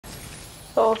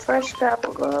Oh, fresh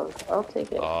grapple glove. I'll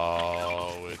take it.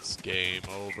 Oh, it's game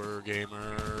over,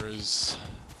 gamers.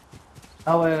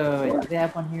 Oh, wait. Do they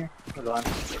have one here? Hold on.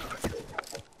 You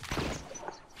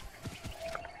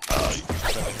can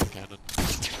use that hand cannon.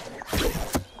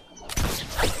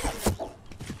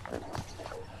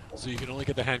 So you can only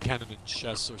get the hand cannon in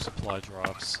chests or supply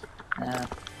drops.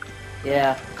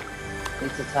 Yeah. At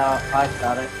least that's how I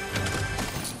got it.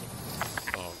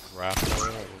 Oh,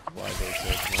 grappler. Why they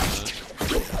take that?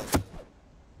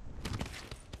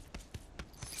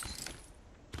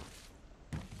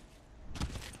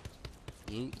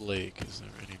 Loot Lake, is there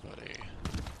anybody?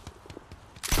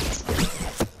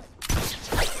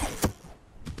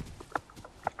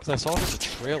 Because I saw it in the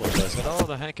trailer, I said, oh,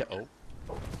 the hand cannon.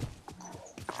 Oh.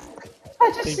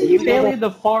 I just see Bailey in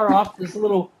the far off, this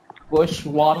little bush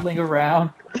waddling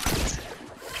around.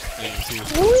 And you see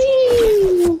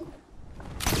Whee!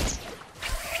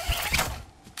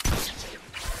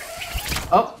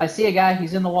 Oh, I see a guy.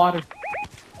 He's in the water.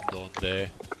 Donde?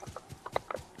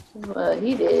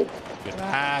 He did.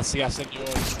 Gracias,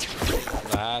 señor.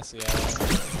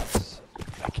 Gracias.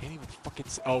 I can't even fucking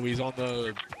see. Oh, he's on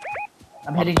the...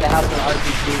 I'm hitting the house with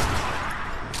RPG.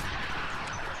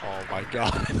 Oh my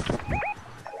god.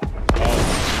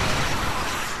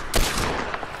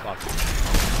 Fuck.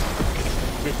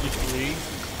 53.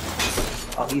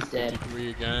 Oh, he's dead. 53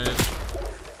 again.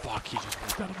 Fuck, he just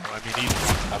moved out of the... I mean, he's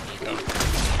having to go.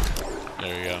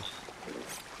 There you go.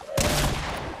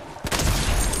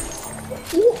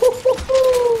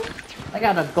 I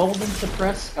got a golden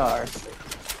suppress scar.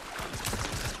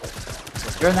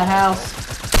 You're in the house.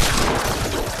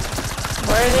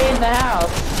 Where are they in the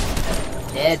house?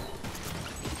 Dead.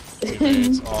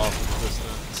 Teammates off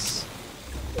distance.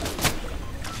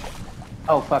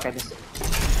 Oh fuck, I just...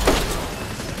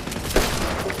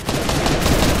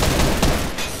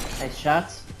 Nice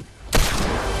shots.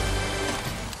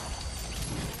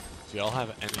 Do y'all have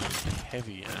any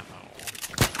heavy ammo?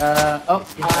 Oh,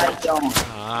 I don't.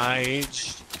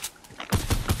 Nice.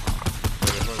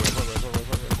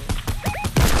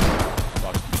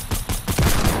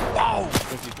 Wow,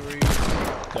 53.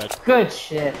 Dead. good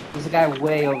shit. There's a guy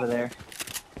way over there.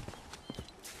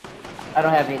 I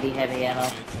don't have any heavy ammo.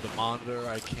 Into the monitor,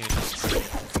 I can't see.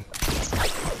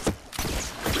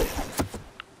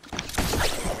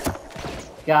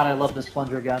 God, I love this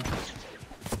plunger gun.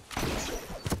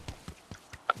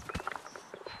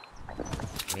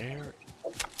 Where?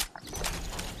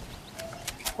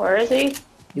 Where is he?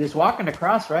 He was walking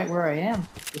across right where I am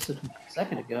just a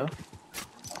second ago.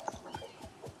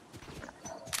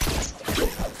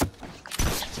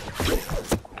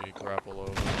 Hey, grapple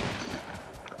over.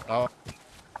 Oh.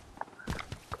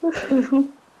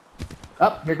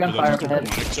 Oh, here gunfire up ahead.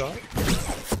 Shot?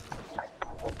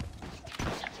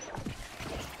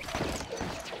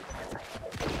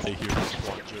 They hear the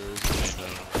plungers and they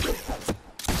know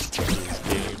this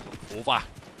game over.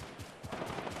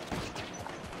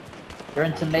 They're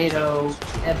in tomato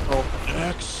apple.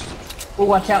 Next. Oh,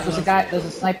 watch out! There's a guy. There's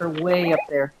a sniper way up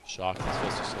there. Shock is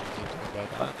supposed to say something about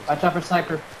that. Watch out for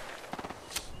sniper.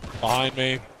 Behind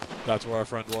me. That's where our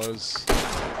friend was.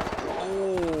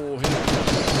 Oh, hit.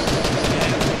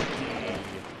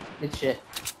 Good shit.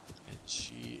 And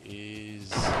she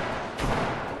is.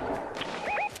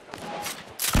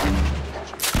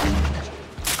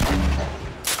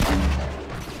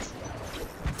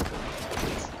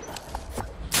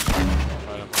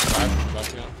 Right, I'm back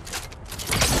now.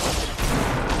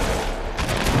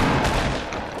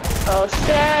 Oh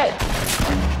shit!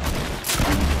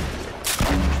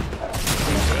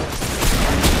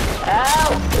 Ow!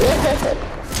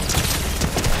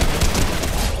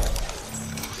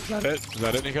 Is that it? Is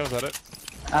that it, Nico? Is that it?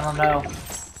 I don't know.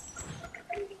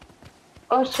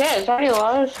 Oh shit, it's already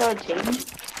 11:17.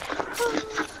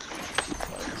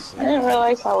 I didn't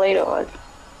realize how late it was.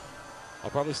 I'll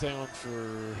probably stay on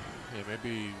for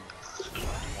maybe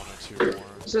 1 or 2 more.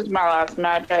 This is my last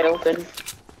match I opened.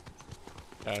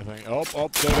 I think. Oh,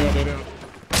 there.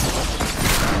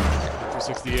 For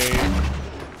 68.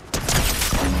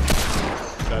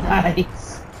 That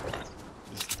Nice.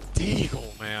 is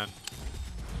Deagle, man.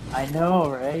 I know,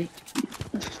 right?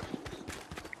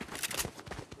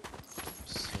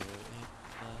 So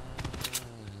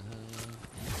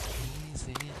he's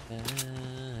in love.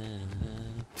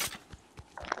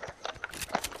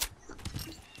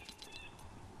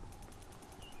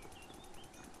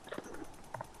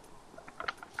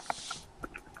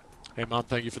 Hey, Mom,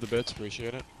 thank you for the bits.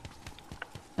 Appreciate it.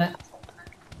 I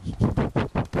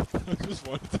just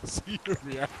wanted to see your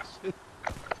reaction.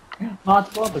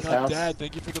 Not Bubba's God, house. Dad,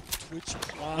 thank you for the Twitch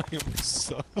Prime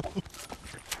sub.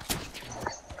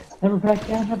 Never back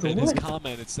down, never In his would.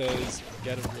 comment, it says,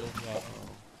 "Get a real job."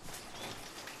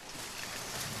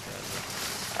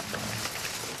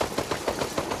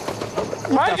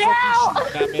 Watch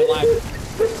out! Batman Live.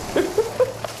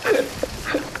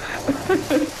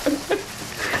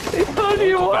 They told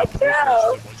you watch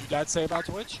out! What did your dad say about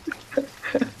Twitch?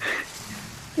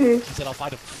 He said, "I'll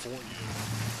fight him for you."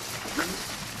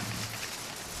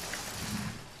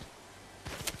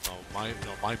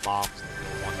 My mom's the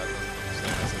one that doesn't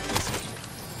understand. I said, listen,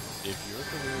 if your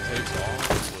career takes off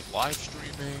with live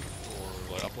streaming or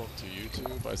like uploading to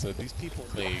YouTube, I said these people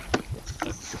make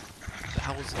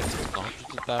thousands,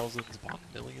 hundreds of thousands, upon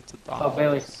millions of dollars. Oh,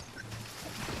 Bailey.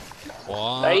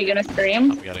 What? Are you gonna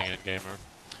stream? I'm getting it, gamer.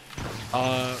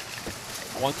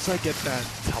 Once I get that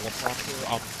teleprompter,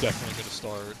 I'm definitely gonna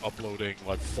start uploading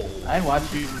like full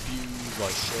movie reviews,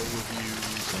 like show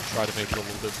reviews, and try to make it a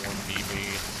little bit more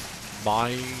memey.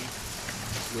 My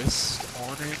twist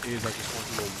on it is I just want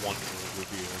to do a one-word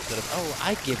review instead of, oh,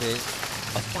 I give it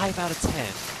a 5 out of 10,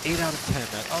 8 out of 10.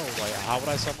 That, oh, like, how would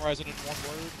I summarize it in one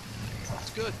word? It's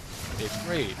good. It's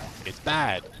great. It's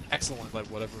bad. Excellent, like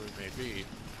whatever it may be.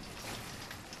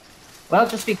 Well,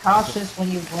 just be cautious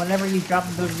whenever you drop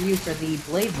a review for the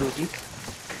Blade movie.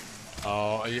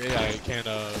 Oh, yeah, I can't,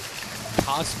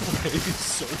 cosplay,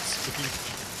 so to speak.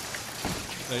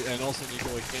 And also,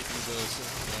 Nico, I can't use a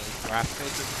certain graphic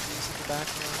images in the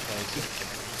background.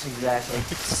 Exactly.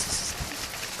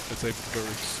 It's a very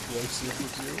explosive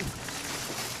review.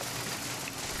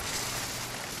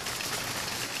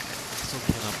 So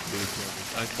cannot believe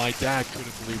it. My dad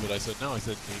couldn't believe it. I said, no. I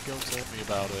said, Nico told me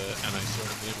about it, and I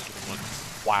showed him the image, and he went,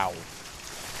 wow.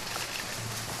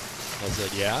 I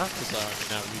said, yeah? Because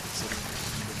now you consider it a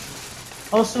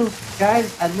subscription. Also,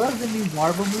 guys, I love the new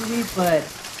Marvel movie, but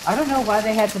I don't know why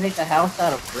they had to make the house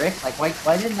out of brick. Like,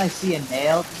 why didn't I see a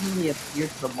nail? It didn't really appear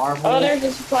to the Marvel. Oh, there's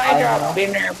a supply drop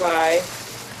nearby.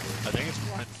 I think it's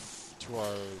right to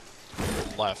our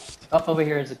left. Up over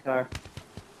here is a car.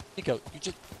 Nico, you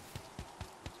just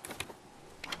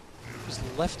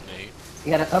left me.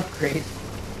 You gotta upgrade.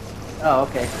 Oh,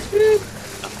 okay.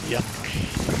 Yep.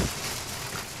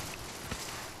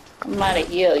 I'm out of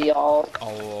heal, y'all.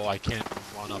 Oh, I can't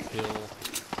run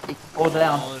uphill. Pull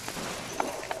down.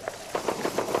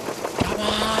 Come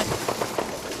on!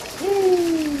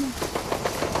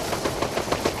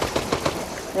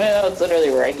 Well, it's literally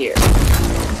right here.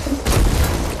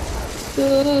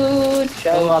 Good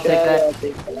job. Oh, I'll take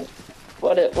that.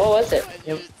 What was it?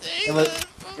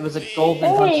 It was a golden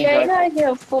Hey, I hunting rifle. gotta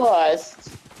go first.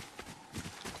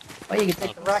 Oh, you can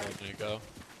take the rocket. There you go.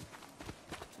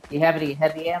 Do you have any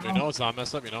heavy ammo? You know it's not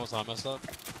messed up. You know it's not messed up. You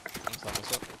know it's not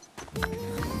messed up.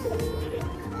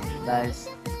 Nice.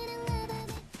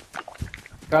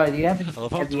 Charlie, do you have any I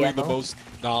love how I'm heavy doing the ammo? most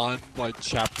like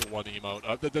chapter 1 emote.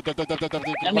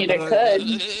 I mean, I could,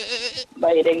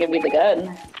 but you didn't give me the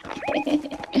gun.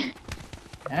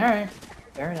 Alright,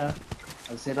 fair enough.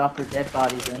 I'll sit off for dead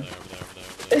bodies then.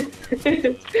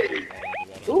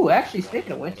 Ooh, actually,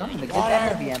 speaking of which, I'm gonna get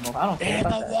that heavy ammo. I don't care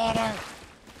about that. Water!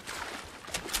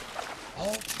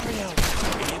 Oh, Trio! In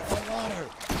the water!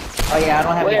 Oh yeah, I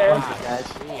don't have Where? any bunkers, guys.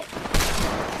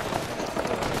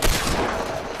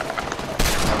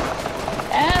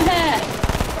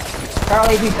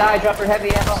 Charlie, if you die, drop your heavy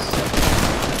ammo.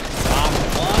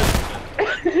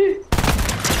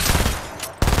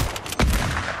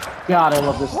 God, I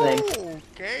love this thing.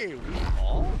 Okay, we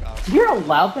all got Did you hear how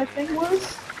loud that thing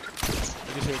was?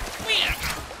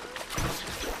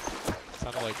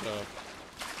 sounded like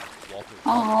Walter.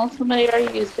 Oh, somebody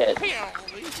already used it.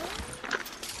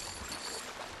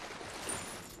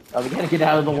 Oh, we gotta get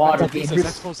out of the water. This is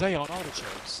expose on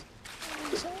artichokes.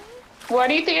 Why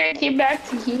do you think I came back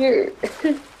to here?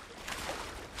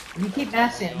 If you keep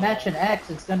matching X,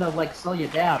 it's gonna like slow you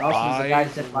down. Also, there's a guy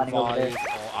ziplining over there.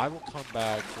 I will come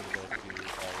back for the both of you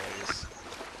always.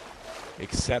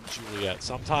 Except Juliet.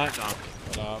 Sometimes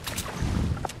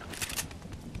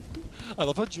I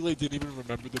love how Juliet didn't even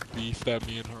remember the beef that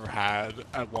me and her had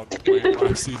at one point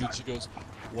last season. She goes,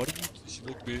 "What are you?" She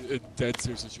looked me dead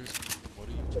serious and she goes, "What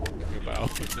are you talking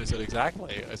about?" And I said,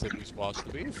 "Exactly." I said, "We squashed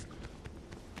the beef."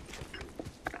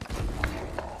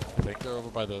 I think they're over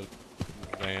by the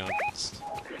vans,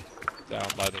 down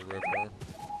by the river.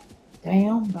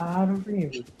 Down by the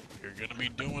river. You're gonna be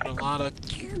doing a lot of.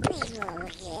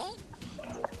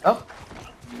 Oh.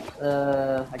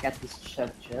 I got this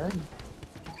chug.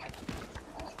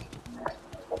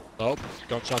 Oh,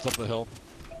 gunshots up the hill.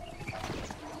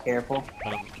 Careful.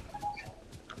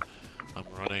 I'm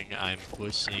running, I'm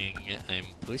pushing. I'm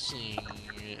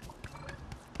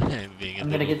being a I'm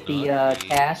gonna little get the naughty.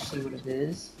 cash, see what it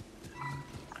is.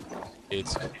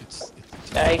 It's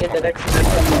I get that extra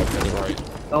somewhere. right.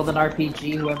 Golden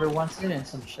RPG, whoever wants it, and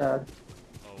some shug.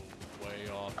 Oh, way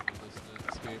off in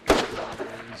the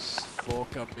distance.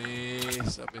 Fuck, I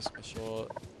missed my shot.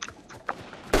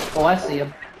 Oh, I see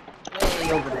him.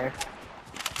 Way over there.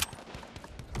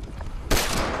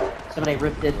 Somebody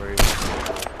ripped it.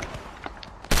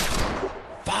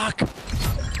 Fuck!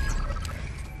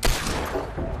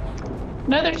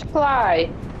 Another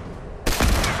supply.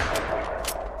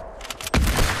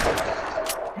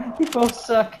 You both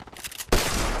suck.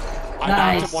 I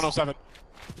knocked him 107.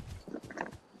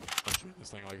 I'm shooting this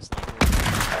thing like a sniper.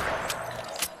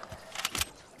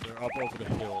 They're up over the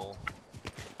hill.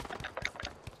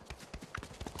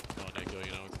 Oh, Nico,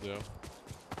 you know what to do.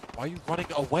 Why are you running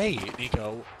away,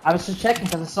 Nico? I was just checking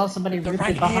because I saw somebody They're rip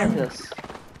right it behind here. us.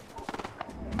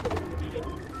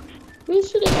 We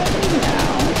should have got me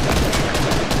now.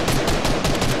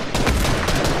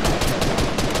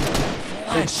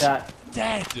 Good shot.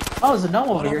 Dead! Oh, there's a gnome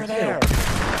over One here there. too.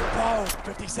 Whoa,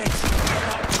 56!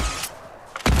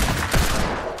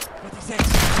 56!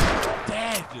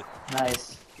 Dead!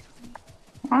 Nice.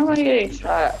 Why am I getting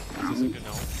shot? Is this a good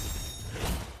gnome?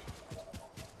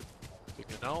 It's a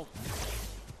good gnome.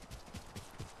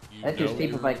 You That's just know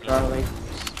people your like Charlie.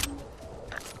 gnomes.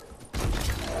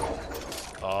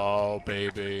 Oh,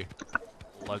 baby.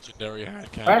 Legendary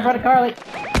hand cannon. Right in front of Carly.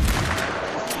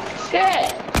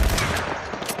 Shit!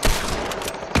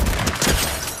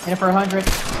 Hit it for 100.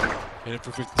 Hit it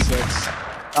for 56.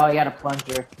 Oh, you got a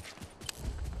plunger.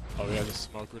 Oh, he has a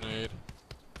smoke grenade.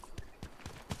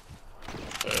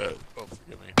 Oh,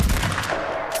 forgive me.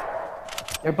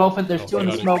 They're both in. There's Oh, two in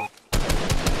the got it. smoke.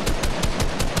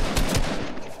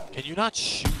 Can you not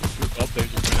shoot if you're up there?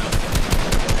 You're gonna have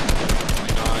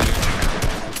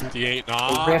 59, 58 They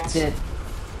knots. ripped it.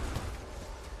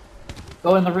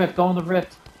 Go in the rift. Go in the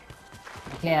rift.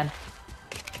 You can.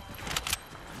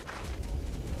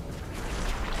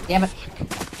 Damn it.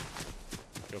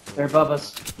 Go for They're it. above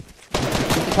us.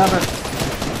 Get the cover.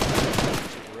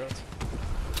 Ripped.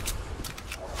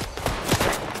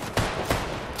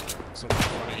 Someone in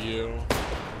front of you.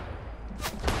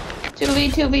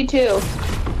 2v2v2.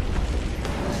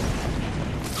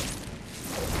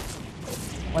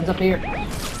 One's up here.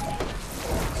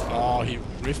 Oh, he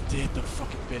rifted the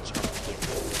fucking bitch.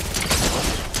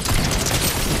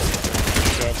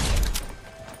 Good.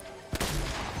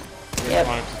 Yep.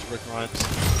 Grimes, it's Rick Grimes.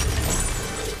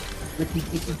 Ricky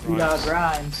Ticky Dog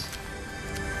Grimes.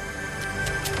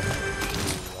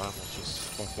 I almost just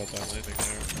fucked up that landing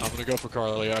there. I'm gonna go for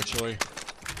Carly, actually.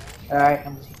 Alright.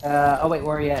 Oh wait,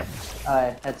 where are you at?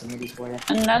 I had some goodies for you.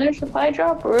 Another supply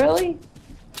drop? Really?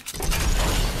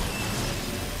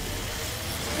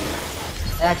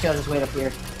 Actually, I'll just wait up here.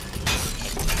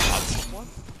 Got someone?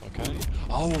 Okay.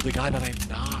 Oh, the guy that I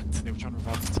knocked. They were trying to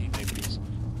revive his teammate, but he was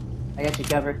I got you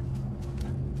covered.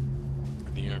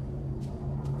 near.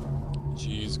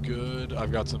 She's good.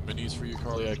 I've got some minis for you,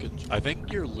 Carly. I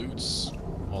think your loot's,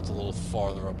 well, it's a little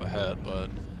farther up ahead, but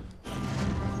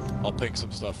I'll pick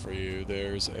some stuff for you.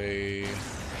 There's a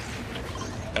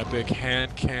epic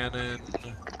hand cannon,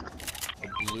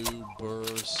 a blue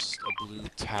burst, a blue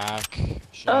tack.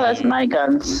 Oh, that's my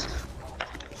guns.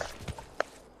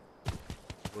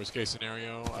 Worst case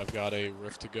scenario, I've got a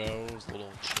Rift to go, it's a little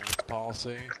insurance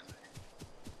policy.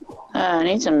 I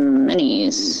need some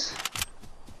minis.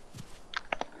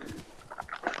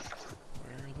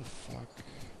 Where the fuck?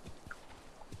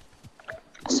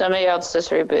 Somebody else just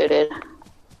rebooted.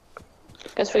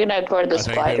 Guess we can ignore the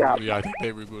supply drop. Yeah, I think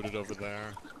they rebooted over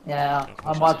there. Yeah, Yeah,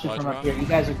 I'm push watching the from supply up here. You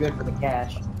guys are good for the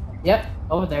cash. Yep,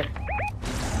 over there.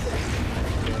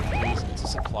 Yeah, please, it's a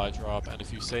supply drop, and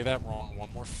if you say that wrong one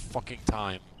more fucking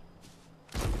time.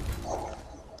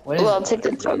 What is Well, I'll it? take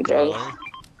the truck drive.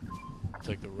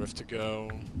 Take the Rift to go.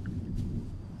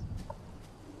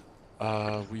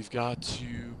 We've got to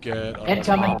get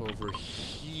Incoming. up over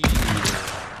here.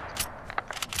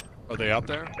 Are they up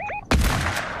there?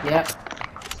 Yep.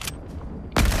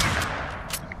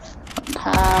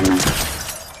 I'm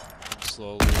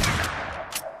slowly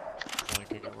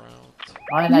flanking around.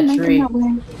 On in that tree.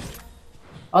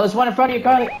 Oh, there's one in front of you,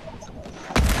 Carly.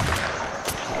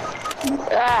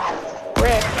 Ah,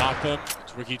 Rick, Knock them.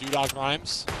 It's Ricky Dudok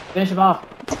Rhymes. Finish him off.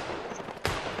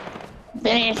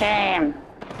 finish him.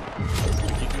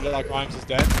 Ricky Dudok Rhymes is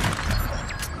dead.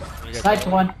 Sniped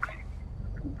one.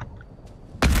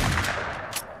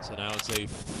 So now it's a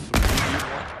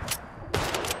 3v1.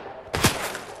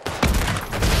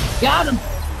 Got him!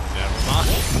 Never mind.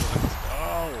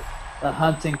 Oh. The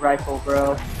hunting rifle,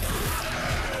 bro.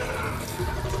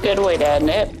 Good way to end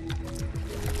it.